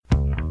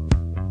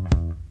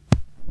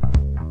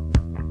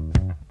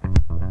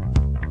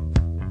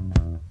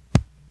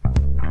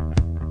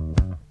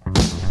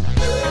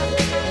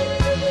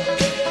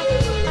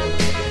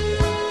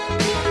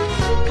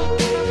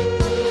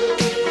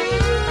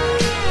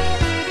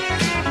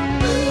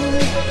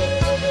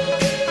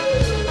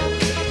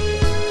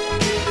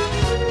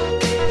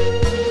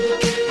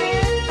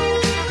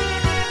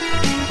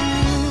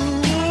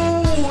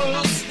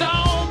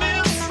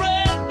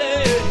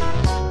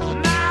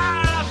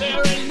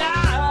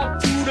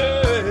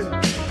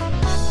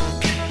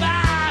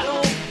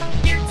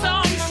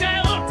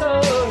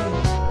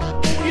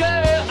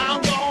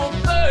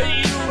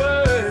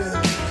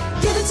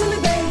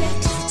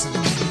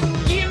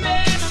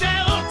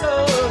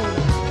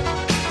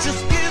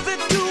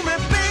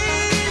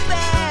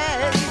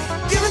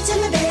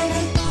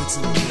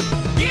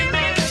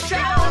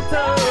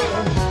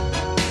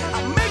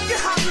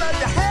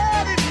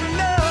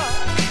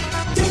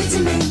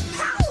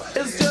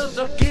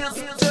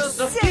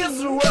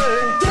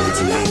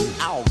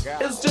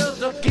It's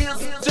just a kiss,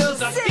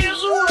 just a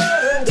kiss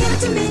away. Give it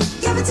to me,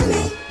 give it to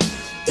me,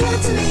 give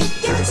it to me,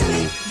 give it to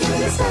me, give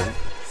it a step.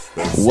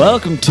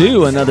 Welcome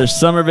to another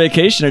summer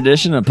vacation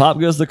edition of Pop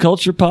Goes the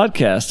Culture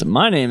podcast.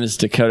 My name is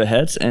Dakota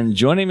Hetz, and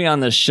joining me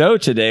on the show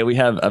today, we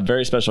have a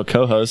very special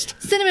co-host.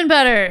 Cinnamon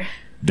butter.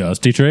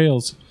 Dusty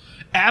Trails.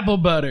 Apple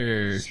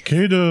butter.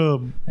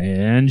 K-Dub.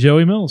 And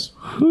Joey Mills.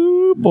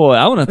 Ooh, boy,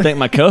 I want to thank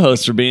my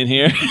co-host for being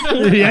here.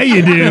 Yeah,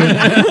 you do.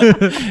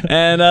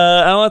 And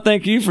I want to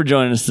thank you for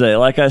joining us today.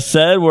 Like I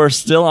said, we're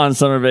still on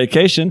summer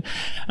vacation,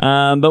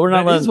 but we're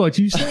not. That is what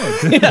you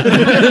said.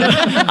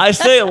 I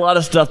say a lot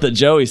of stuff that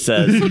Joey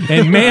says.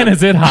 And man,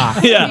 is it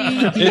hot.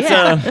 Yeah, it's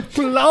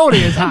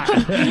Floaty is hot.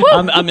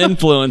 I'm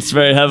influenced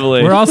very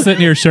heavily. We're all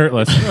sitting here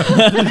shirtless,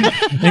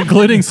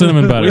 including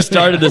Cinnamon Butter. We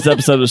started this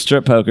episode with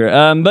strip poker,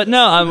 but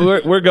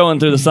no, we're going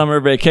through the summer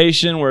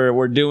vacation.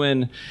 We're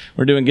doing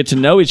get to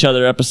know each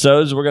other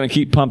episodes. We're going to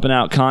keep pumping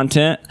out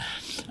content.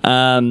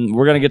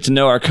 We're going to get to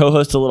know our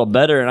co-host a little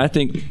better, and I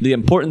think the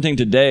important thing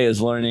today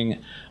is learning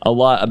a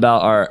lot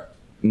about our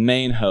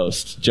main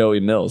host, Joey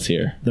Mills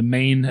here. The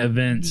main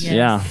events. Yes.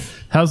 Yeah.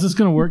 How's this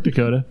going to work,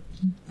 Dakota?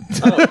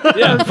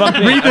 Yeah, fuck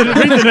me. Read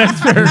the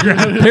next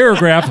paragraph.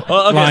 Paragraph,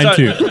 Well, okay, line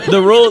sorry. 2.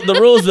 The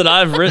rules that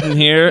I've written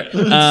here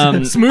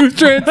Smooth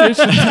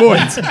transitions,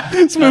 boys.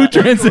 Smooth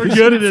transitions.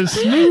 Good at this.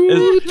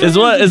 is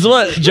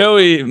what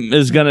Joey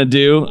is gonna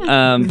do.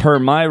 Per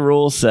my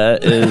rule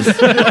set is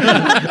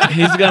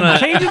he's gonna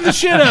Changing the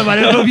shit up. I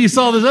don't know if you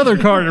saw this other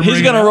card.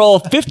 he's gonna roll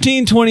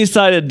 15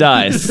 20-sided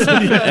dice,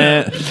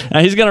 and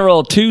he's gonna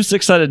roll 2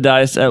 6-sided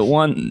dice at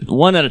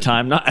one at a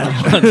time, not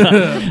at one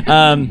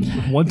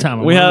time. One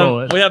time. We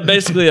have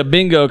basically a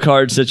bingo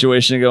card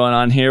situation going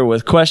on here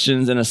with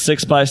questions in a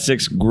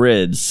 6x6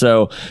 grid.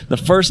 So the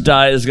first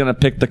die is going to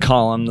pick the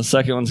column. The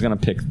second one's going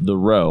to pick the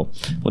row.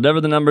 Whatever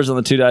the numbers on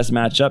the 2 dice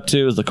match up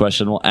to is the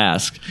question we'll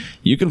ask.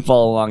 You can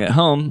follow along at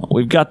home.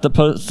 We've got the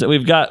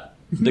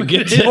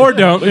get to, Or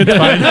don't. It's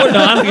fine. or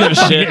no, I don't give a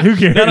shit. Who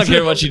cares? I don't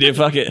care what you do.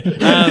 Fuck it.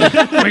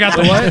 We got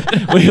the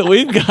what?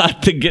 We've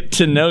got the Get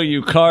to Know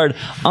You card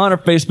on our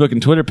Facebook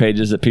and Twitter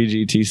pages at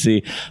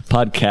PGTC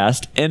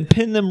Podcast, and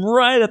pin them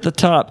right at the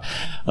top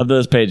of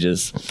those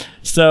pages.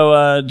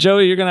 So,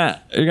 Joey, you're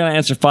gonna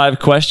answer 5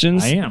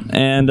 questions. I am,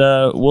 and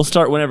we'll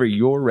start whenever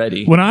you're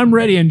ready. When I'm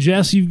ready, and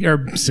Jess,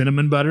 or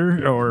cinnamon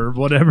butter or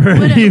whatever,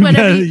 Whatever you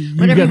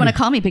gotta- want to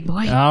call me, big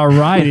boy. All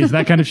right, it's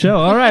that kind of show.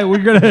 All right, we're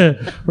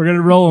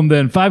gonna roll them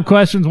then. 5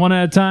 questions, one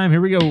at a time.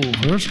 Here we go.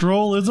 First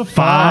roll is a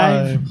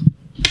 5. 5.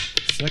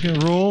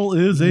 Second roll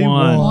is a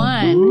 1.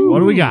 1. What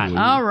do we got?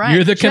 All right.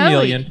 You're the Joey.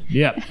 chameleon.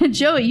 Yep.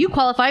 Joey, you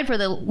qualified for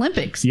the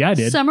Olympics. Yeah, I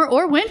did. Summer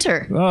or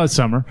winter. Oh, it's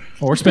summer.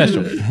 Or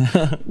special.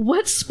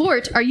 What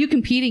sport are you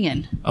competing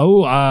in?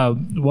 Oh,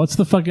 what's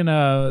the fucking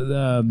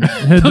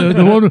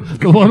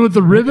the one with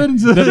the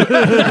ribbons?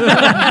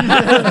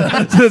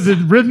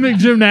 the rhythmic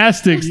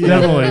gymnastics,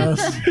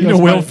 definitely.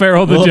 Will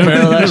Ferrell, Will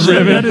Ferrell, that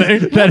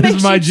shit. That is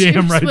Makes my you jam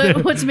choose- right there.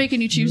 What's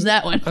making you choose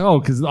that one? Oh,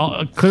 because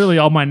clearly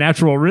all my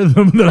natural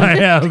rhythm that I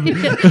have.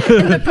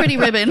 The pretty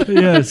ribbon.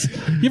 Yes.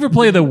 You ever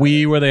play the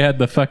Wii where they had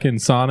the fucking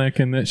Sonic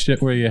and that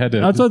shit where you had to...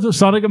 That's what the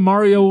Sonic and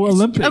Mario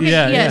Olympics. Okay,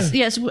 Yeah,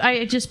 yes.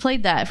 I just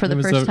played that for the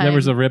first time. There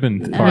was a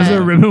ribbon part. Is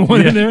there a ribbon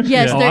one in there?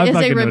 Yes, Oh, there I is a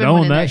fucking ribbon own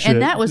one in that there, shit.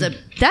 and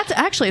that's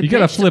actually a You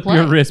gotta pitch to flip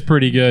your play. wrist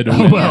pretty good.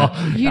 Well,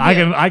 You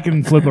I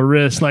can flip a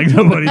wrist like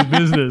nobody's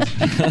business.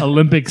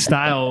 Olympic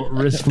style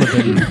wrist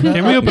flipping.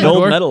 Can we open the Gold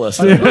door? medalist.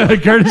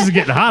 Curtis is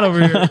getting hot over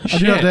here. I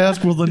do have to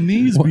ask, will the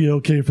knees be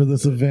okay for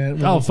this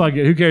event? Oh fuck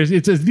it! Who cares?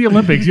 It's the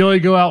Olympics. You only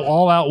go out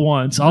all out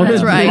once.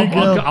 That's right.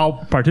 I'll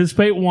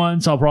participate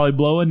once. I'll probably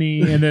blow a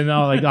knee, and then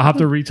I'll have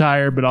to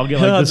retire. But I'll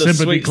get like the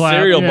sympathy sweet clap.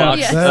 cereal Yeah.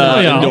 box Yeah.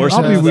 Yeah, I'll be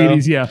endorsement.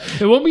 Wheaties. Yeah,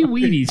 it won't be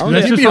Wheaties. 'cause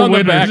That's It'll just be for on the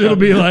winners. back. It'll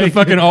be like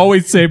fucking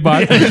always say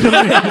bye. it's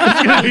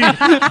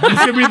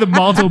gonna be the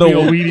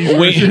Maltobio Wheaties.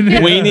 version.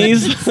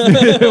 Weenies.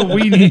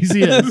 Weenies.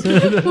 Yes.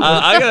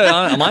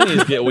 My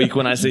knees get weak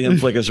when I see him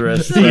flick his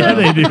wrist. Yeah,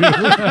 they do.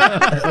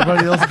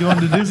 Everybody else going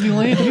to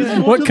Disneyland? He's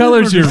going What to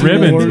color's your Liberty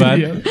ribbon, Award. bud?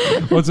 Yeah.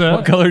 What's that?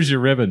 What color's your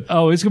ribbon?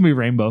 Oh, it's gonna be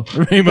rainbow.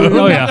 Rainbow.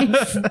 Oh yeah,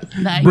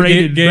 Nice.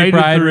 braided, Gay braided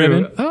pride through.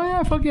 ribbon. Oh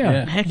yeah, fuck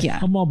yeah. Heck yeah.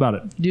 I'm all about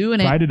it. Doing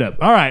it. Pride it up.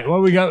 All right,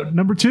 well we got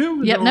number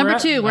 2. Is Yep, that where number we're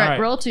 2. We're All at right.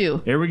 roll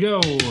 2. Here we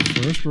go.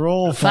 First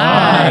roll,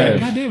 5.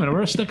 God damn it,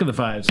 we're stuck in the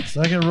 5s.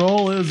 Second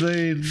roll is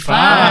a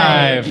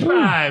 5.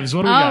 5s.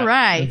 What do we got? All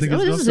right. I think Oh,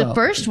 it's this is the up.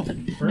 first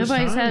one.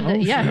 Nobody's time?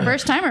 had Oh,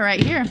 first timer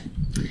right here.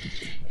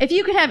 If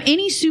you could have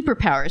any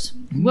superpowers,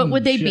 what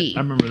would they Shit, be?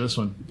 I remember this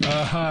one.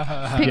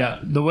 Yeah,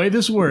 the way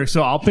this works,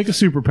 so I'll pick a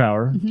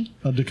superpower,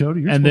 Dakota,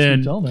 you're And supposed to then-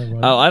 be telling that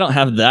right. Oh, I don't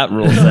have that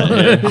rule set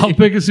here. I'll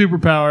pick a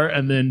superpower,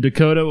 and then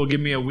Dakota will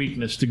give me a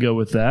weakness to go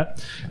with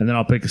that, and then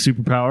I'll pick a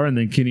superpower, and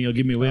then Kenny will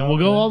give me a weakness. We'll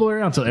go all the way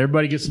around, so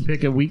everybody gets to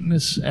pick a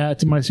weakness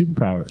to my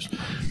superpowers.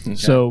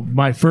 So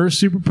my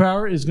first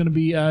superpower is going to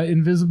be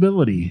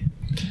invisibility.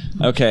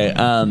 Okay,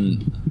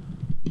 I'm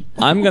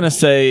gonna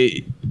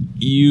say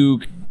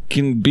you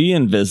can be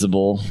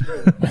invisible,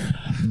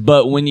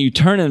 but when you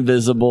turn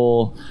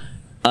invisible,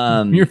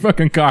 You're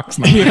fucking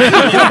cocksnake.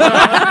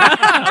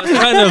 I was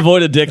trying to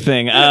avoid a dick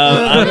thing.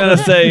 I'm gonna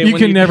say You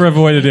can never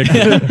avoid a dick.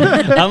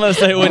 I'm gonna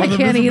say when I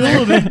can't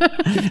either.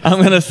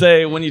 I'm gonna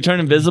say when you turn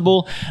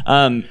invisible,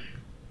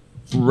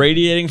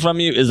 radiating from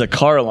you is a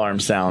car alarm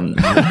sound.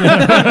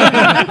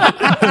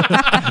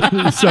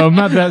 So I'm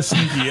not that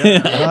sneaky.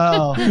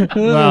 Wow.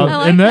 Well, I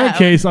like in that that.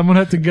 case, I'm gonna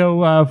have to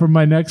go for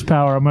my next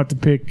power. I'm gonna have to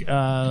pick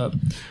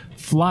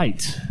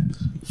flight.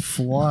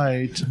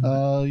 Flight.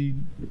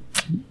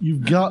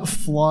 You've got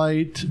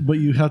flight, but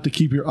you have to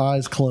keep your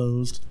eyes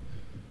closed.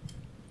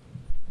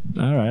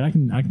 All right, I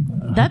can.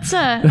 That's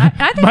I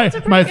think My, that's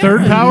a pretty my good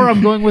third one. power,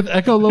 I'm going with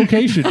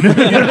echolocation.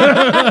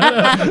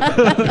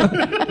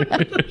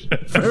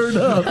 Fair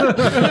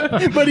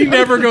enough. But he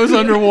never goes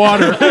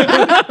underwater. Where's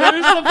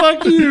the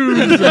fuck you?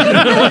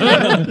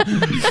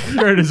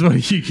 Curtis, what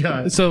do you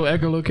got? So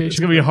It's echolocation.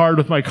 gonna be hard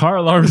with my car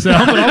alarm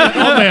sound, but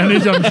I'll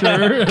manage. I'm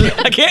sure.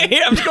 I can't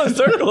hear. I'm just going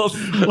circles.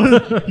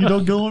 You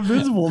don't go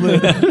invisible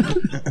then.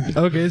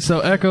 Okay,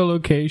 so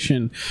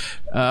echolocation.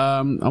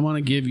 I'm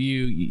gonna give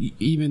you,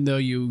 even though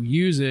you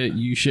use it,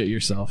 you shit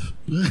yourself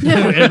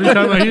Every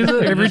time I use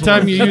it, every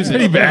time you use it.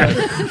 pretty bad.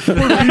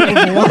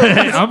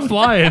 Hey, I'm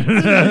flying.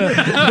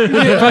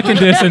 Fucking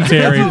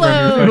dysentery.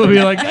 Hello. It'll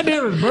be like, God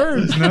damn it,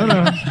 birds.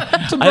 No,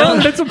 it's a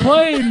bird. It's a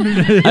plane.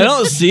 I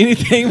don't see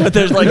anything, but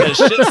there's like a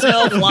shit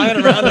cell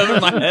flying around over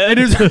my head. It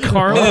is a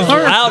car And it's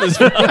alarm. loud as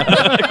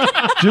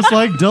fuck. Just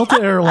like Delta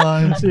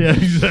Airlines. Yeah,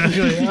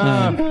 exactly.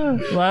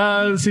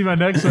 Well, let's see my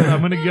next one. I'm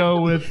going to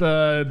go with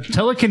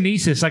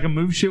telekinesis. I can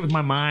move shit with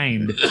my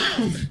mind.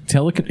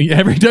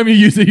 Every time you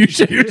use it, you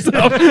shit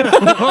yourself.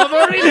 I've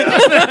already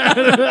done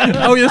that.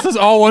 Oh, this is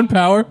all one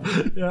power.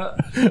 Yeah.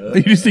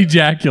 You just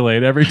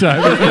ejaculate every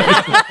time.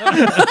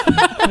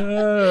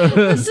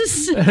 This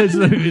is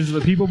Is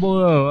the people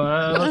below.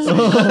 Let's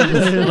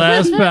see.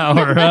 Last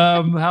power.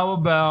 How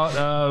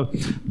about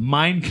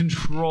mind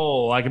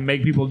control? I can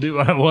make people do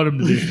what I want them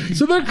to do.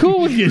 So they're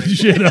cool with getting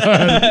shit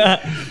on.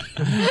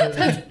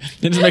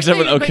 It just makes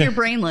everyone But okay. you're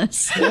brainless.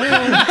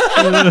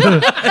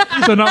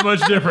 So not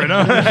much different.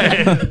 All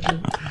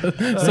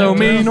right. So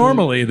me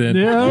normally then.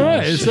 Yeah, all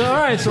right. So, all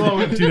right. So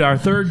we're to our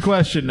third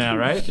question now,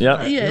 right?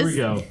 Yep. Here we Yes.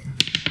 go.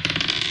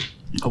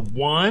 A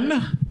 1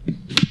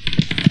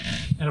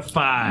 and a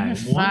 5.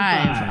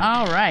 5.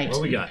 All right.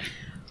 What we got?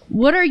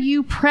 What are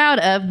you proud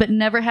of but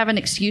never have an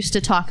excuse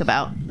to talk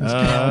about? My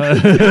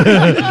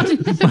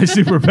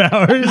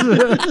superpowers.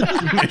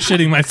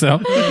 Shitting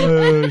myself.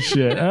 Oh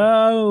shit!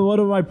 What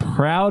am I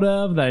proud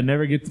of that I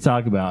never get to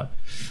talk about?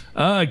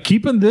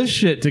 Keeping this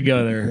shit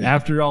together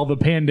after all the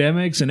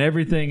pandemics and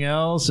everything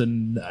else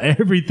and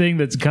everything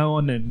that's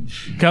come and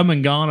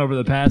gone over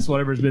the past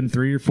whatever it's been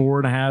 3 or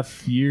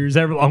 4.5 years,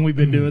 however long we've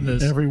been doing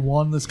this.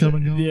 Everyone that's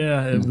coming on.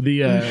 Yeah,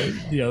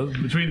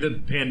 between the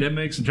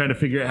pandemics and trying to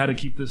figure out how to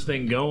keep this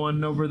thing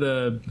going over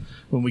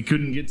when we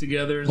couldn't get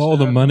together. And All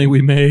the stuff. money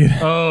we made.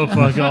 Oh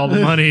fuck! All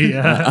the money.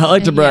 Yeah. I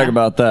like to brag Yeah.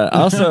 about that.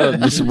 Also,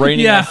 just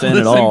reining Yeah, us in at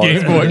listen, all.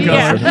 Game Boy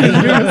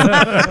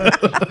Yeah.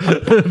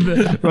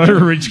 What a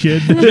rich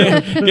kid.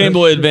 Game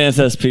Boy Advance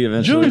SP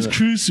eventually. Joey's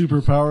true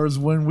superpowers,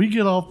 when we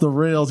get off the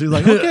rails, he's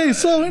like, okay,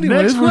 so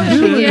anyways, Next we're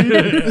question.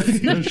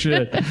 doing Oh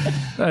shit!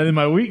 And then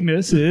my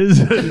weakness is.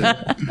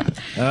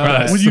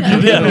 When you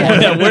get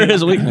yeah, where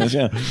is weakness?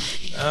 Yeah.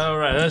 All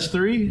right, that's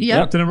 3.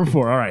 Yep. Up to number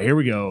 4. All right, here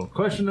we go.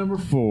 Question number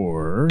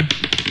 4.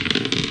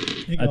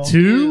 A go.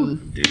 2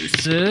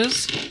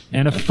 Deuces.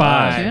 and a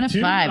 5. 2 and a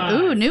 5.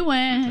 Ooh, new one.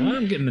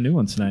 I'm getting the new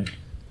one tonight.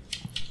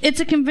 It's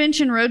a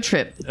convention road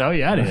trip. Oh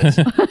yeah, it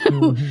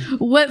is.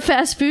 What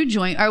fast food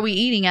joint are we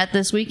eating at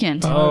this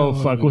weekend? Oh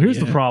fuck! Well, here's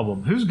the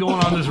problem. Who's going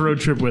on this road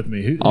trip with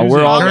me? Oh, Who's we're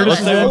it? all Curtis?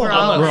 let's do it. We're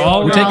all- We're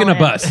all We're taking a in.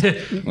 bus.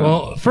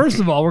 Well,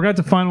 first of all, we're going to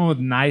have to find one with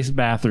nice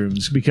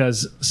bathrooms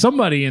because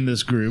somebody in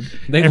this group,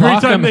 They every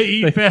lock time them- they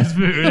eat fast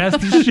food, has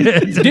to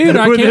shit. Dude,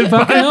 I within can't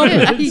fucking 5 help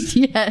it. minutes.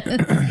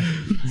 Yeah.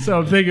 So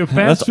I'm thinking fast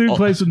That's food all-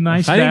 place with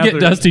nice I didn't get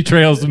bathrooms. Dusty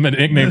Trails a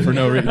nickname for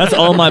no reason. That's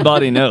all my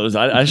body knows.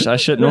 I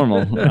shit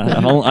normal.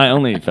 I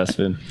only eat fast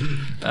food.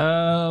 Where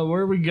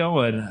are we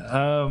going?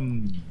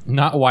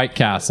 Not White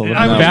Castle. The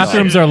I was-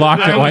 bathrooms are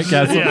locked at White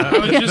Castle. Yeah, I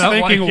was just not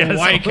thinking White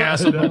White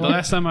Castle. Castle, but the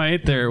last time I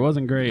ate there, it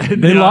wasn't great.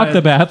 They locked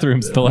the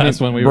bathrooms the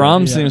last one we were.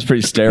 Brahms seems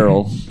pretty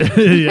sterile.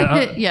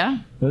 Yeah, Yeah.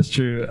 that's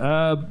true.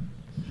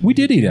 We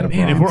did eat at a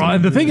Man, if Brahms. we're all,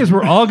 the thing is,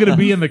 we're all going to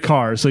be in the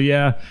car. So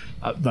yeah,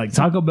 like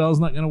Taco Bell's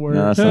not going to work.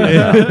 No,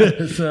 that's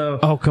not- So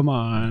Oh, come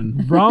on.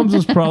 Brahms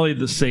is probably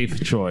the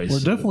safe choice. We're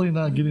definitely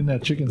not getting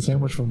that chicken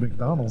sandwich from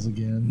McDonald's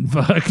again.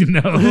 Fuck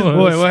no.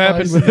 Boy, what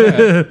happened with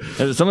that?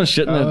 Is someone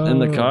shitting in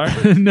the car?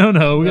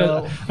 No.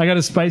 Well- I got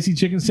a spicy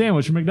chicken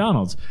sandwich from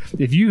McDonald's.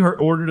 If you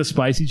ordered a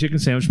spicy chicken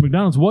sandwich from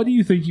McDonald's, what do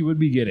you think you would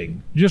be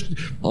getting? Just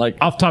Like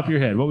off the top of your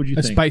head, what would you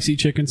A think? spicy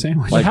chicken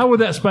sandwich. How would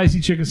that spicy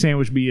chicken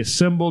sandwich be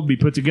assembled, be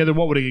put together?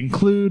 What would it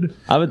include?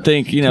 I would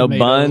think, bun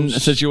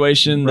Tomatoes.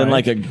 situation, then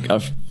Right. like a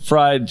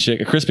fried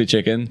chicken, a crispy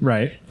chicken,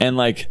 Right. and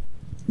like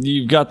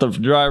you've got the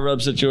dry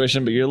rub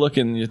situation, but you're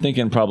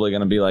thinking probably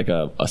going to be like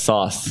a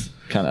sauce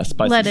kind of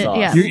spicy Let it-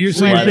 sauce. yeah.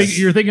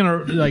 You're thinking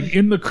of, like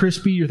in the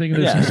crispy. You're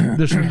thinking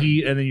there's some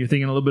heat, and then you're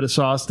thinking a little bit of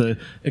sauce to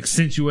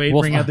accentuate,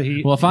 bring out the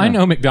heat. Well, if I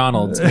know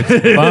McDonald's,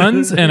 it's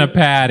buns and a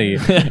patty,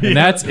 and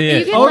that's You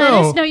it. get Oh, no.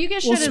 lettuce. No, you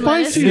get Well, shredded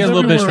lettuce. spicy Yeah, a is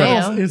little bit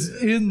everywhere shredded. else.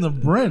 It's in the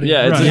bread.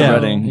 Yeah, it's Right. in Yeah.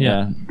 breading.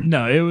 Yeah.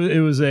 No, it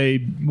was a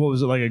what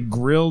was it, like a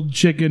grilled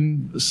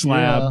chicken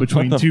slab Yeah.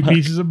 between What the two fuck?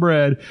 pieces of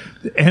bread,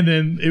 and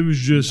then it was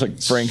just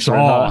Like Frank's Red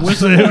sauce.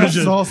 Hot. It was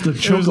just Sauce to it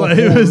choke was a like,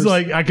 it was horse.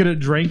 like I could have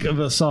drank of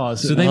the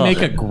sauce. So they make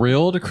a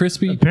grilled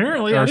crispy,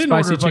 apparently I or didn't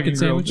spicy order a fucking chicken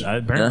grilled-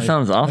 sandwich. Apparently. That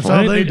sounds awful.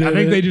 how I they think, do I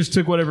think it. they just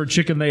took whatever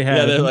chicken they had.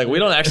 Yeah, they're like, we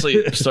don't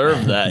actually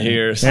serve that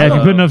here. So. yeah, if you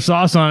put enough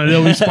sauce on it,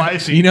 it'll be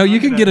spicy. You know, you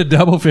can get a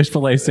double fish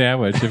fillet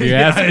sandwich if you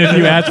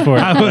ask for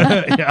it.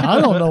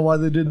 I don't know why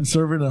they didn't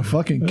serve it in a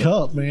fucking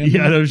cup, man.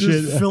 Yeah, no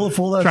Just shit. fill it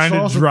full of that Trying to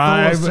sauce. and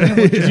drive. throw a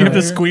sandwich in You have to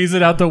there. squeeze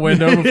it out the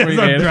window before you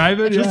I'm get it.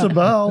 driving. Just yeah.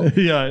 about.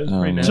 Yeah, it's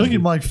pretty It nasty. took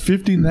him like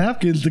 50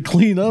 napkins to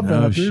clean up Oh,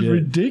 after. It's shit.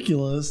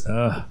 ridiculous.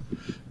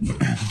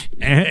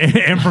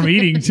 and from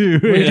eating too.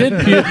 He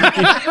did puke.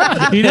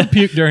 He did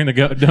puke during the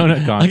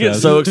donut contest. I get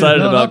so excited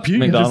No, not about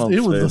puking, just- McDonald's. It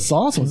was the food.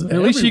 sauce was At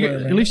least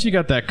everywhere, at least you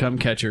got that cum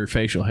catcher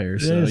facial hair,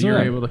 so Yeah, that's you're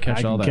right. able to I catch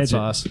can all that catch it.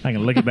 sauce. I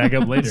can lick it back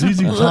up later. ZZ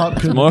Top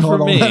couldn't More have for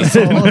caught all me. that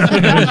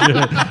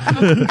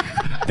sauce.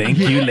 Thank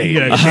you, lady.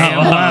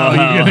 Wow,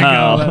 you're gonna get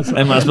all that sauce.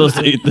 Am I supposed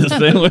to eat this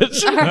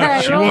sandwich? All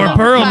right, roll Or a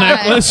number pearl 5.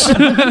 necklace.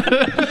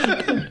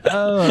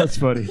 Oh, that's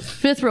funny.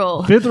 Fifth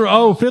roll. Fifth one.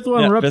 Oh, fifth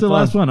one. Yeah, We're up to fifth the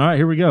last one. one. All right,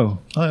 here we go.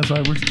 Oh, that's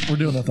right. We're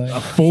doing that thing.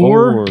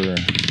 Four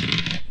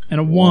and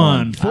a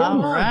one. All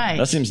right.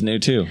 That seems new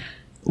too.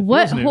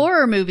 What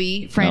horror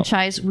movie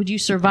franchise would you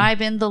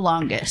survive in the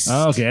longest?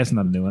 Oh, okay, that's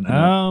not a new one.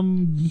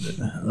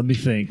 Let me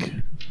think.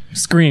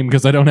 Scream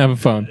because I don't have a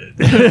phone.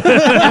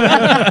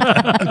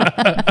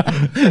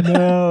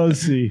 No, let's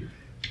see.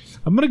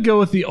 I'm gonna go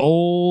with the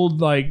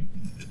old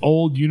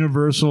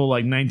Universal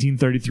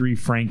 1933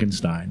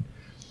 Frankenstein.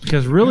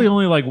 Because really,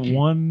 only like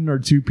one or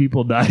two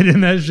people died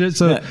in that shit.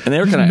 So Yeah, and they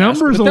were kinda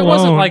numbers But that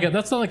alone. wasn't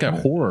that's not like a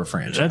horror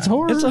franchise. That's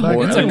horror. It's a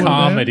horror. It's a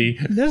comedy.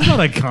 That's not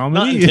a Not,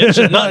 comedy.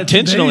 not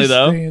intentionally Today's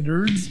though.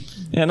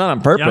 Standards. Yeah, not on Yeah,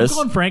 I'm purpose.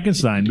 going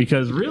Frankenstein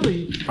because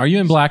really, Are you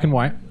in black and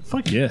white?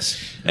 fuck yes.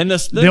 And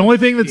The only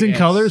thing that's in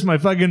color is my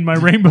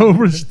rainbow,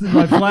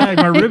 my flag,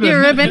 my ribbon.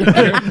 Your ribbon.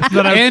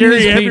 that I And carry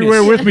his penis.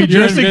 everywhere with me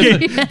Your just in case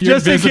your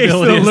just in case the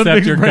invisibility except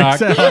Olympics your breaks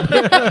cock.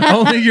 out.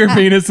 Only your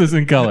penis is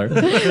in color.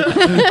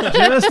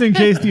 Just in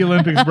case the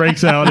Olympics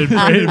breaks out in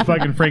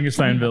fucking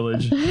Frankenstein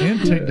Village. And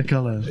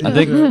Technicolor. I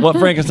think what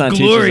Frankenstein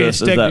Glorious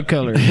teaches us is that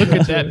Technicolor.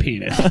 Look at that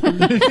penis.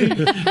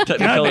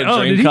 Technicolor Oh,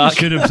 did dream he cock. just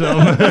shit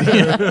himself?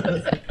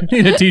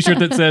 Need a T-shirt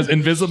that says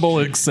 "Invisible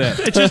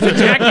except Just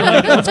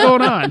ejaculate. What's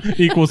going on?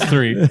 equals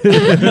 3."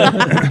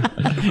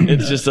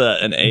 It's just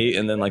an 8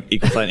 and then like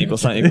equal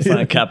sign,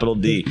 capital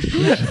D.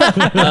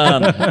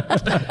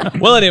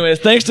 Well, anyways,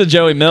 thanks to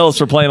Joey Mills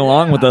for playing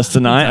along with us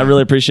tonight. I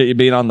really appreciate you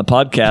being on the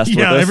podcast with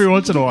Yeah, us. every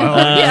once in a while.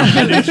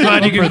 It's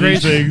glad you For can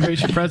these grace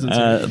things. your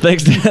presence.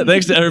 Thanks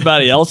to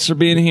everybody else for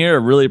being here. I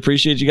really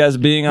appreciate you guys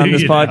being on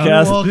this Yeah,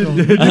 podcast. Welcome.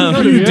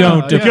 You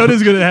don't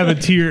Dakota's gonna have a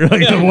tear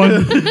like the one.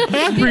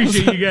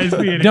 Appreciate you guys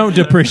being here. don't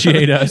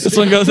depreciate us. This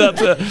one goes out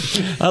to.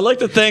 I'd like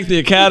to thank the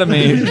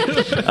Academy.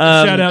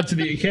 Shout out to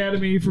the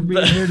Academy for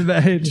being here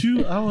today.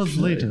 2 hours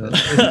later.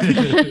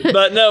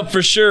 But no,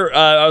 for sure,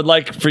 I would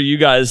like for you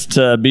guys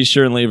to be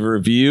sure and leave a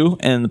review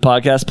in the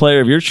podcast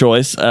player of your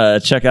choice.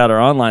 Check out our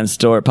online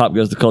store at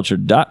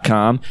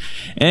popgoestheculture.com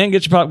and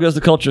get your Pop Goes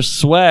the Culture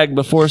swag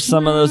before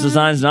some of those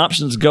designs and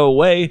options go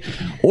away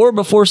or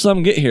before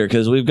some get here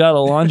because we've got a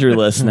laundry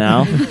list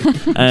now.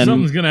 And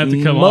Something's gonna have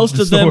to come most off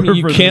the of them store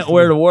you for can't this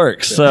wear to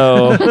work.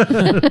 So, Well,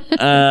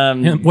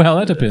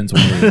 that depends.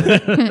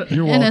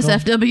 You're welcome.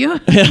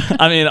 NSFW.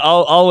 I mean,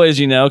 always,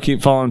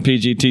 keep following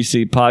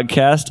PGTC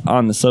Podcast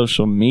on the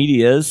social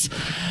medias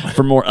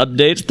for more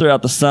updates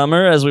throughout the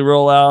summer as we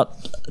roll out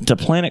to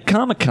Planet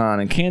Comic-Con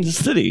in Kansas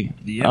City,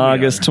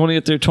 August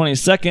 20th through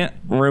 22nd,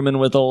 rooming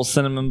with old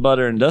Cinnamon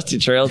Butter and Dusty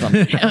Trails. Oh,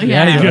 Good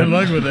yeah.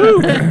 luck with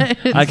that.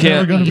 I Never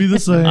can't. going to be the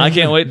same. I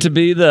can't wait to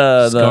be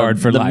the Scarred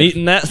for life. meat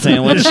in that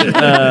sandwich.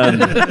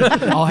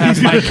 I'll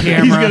have my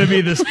camera. He's gonna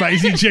be the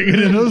spicy chicken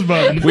in those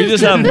buttons. We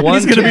just have one.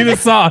 He's gonna be the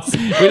sauce.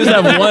 We just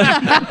have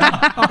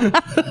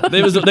one.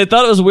 They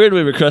thought it was weird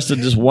we requested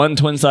just one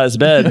twin size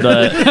bed,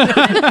 but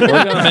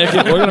we're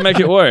gonna make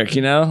it work,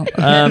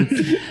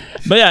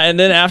 But yeah, and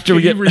then after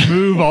we You get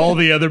remove all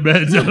the other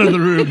beds out of the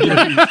room.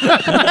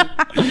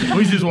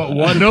 We just want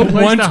one. No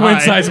place One to twin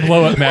hide. size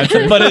blow up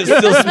mattress. but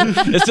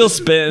it still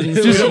spins.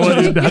 We don't want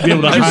to not be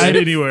able to hide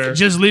anywhere.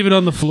 Just leave it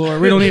on the floor.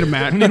 We don't need a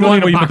mat. We don't one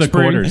need where a you put box the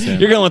spring. quarters in.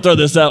 You're gonna want to throw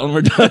this out when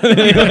we're done.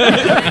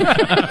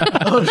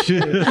 Oh,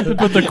 shit.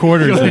 Put the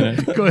quarters in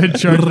it. Go ahead and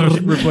charge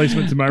the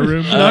replacement to my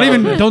room.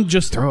 Don't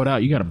just throw it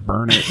out. You got to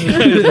burn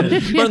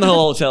it. Burn the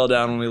whole hotel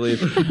down when we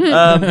leave.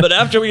 But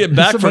after we get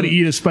back Somebody from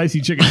eat a spicy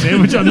chicken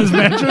sandwich on this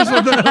mattress.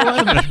 What the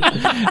hell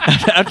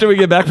happened? after we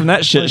get back from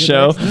that shit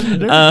show,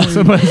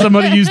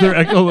 Somebody used their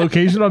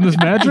echolocation on this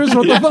mattress.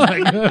 What the fuck?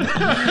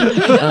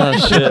 oh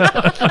shit.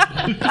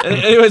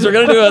 Anyways, we're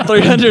gonna do a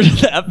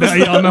 300th Now episode.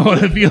 y'all know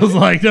what it feels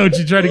like, don't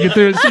you? Try to get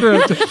through a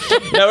script.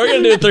 Yeah, we're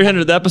gonna do a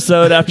 300th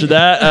episode after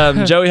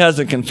that. Joey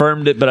hasn't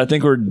confirmed it, but I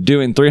think we're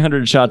doing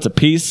 300 shots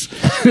apiece,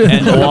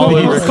 and while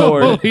we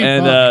record, Holy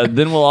and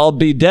then we'll all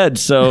be dead.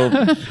 So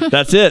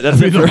that's it.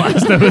 That's it. The For,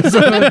 last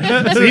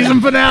episode.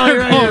 Season finale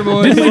right here,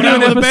 boys. Didn't we do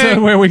an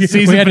episode where we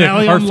Season had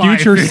finale our on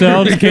life. future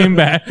selves came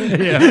back?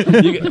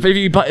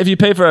 if you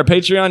pay for our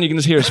Patreon, you can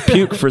just hear us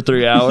puke for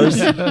 3 hours.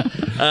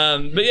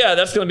 But yeah,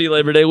 that's gonna be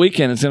Labor Day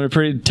weekend. It's gonna be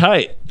pretty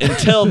tight.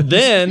 Until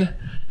then,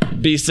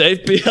 be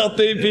safe, be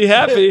healthy, be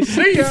happy.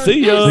 See ya.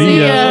 See ya. See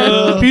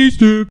ya. Peace,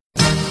 dude.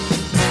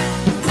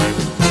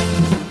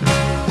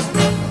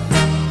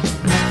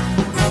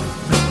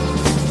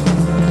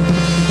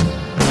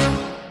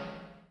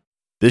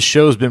 This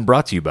show has been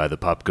brought to you by the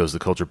Pop Goes the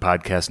Culture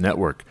Podcast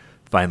Network.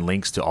 Find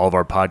links to all of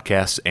our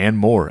podcasts and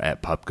more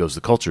at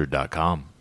popgoestheculture.com.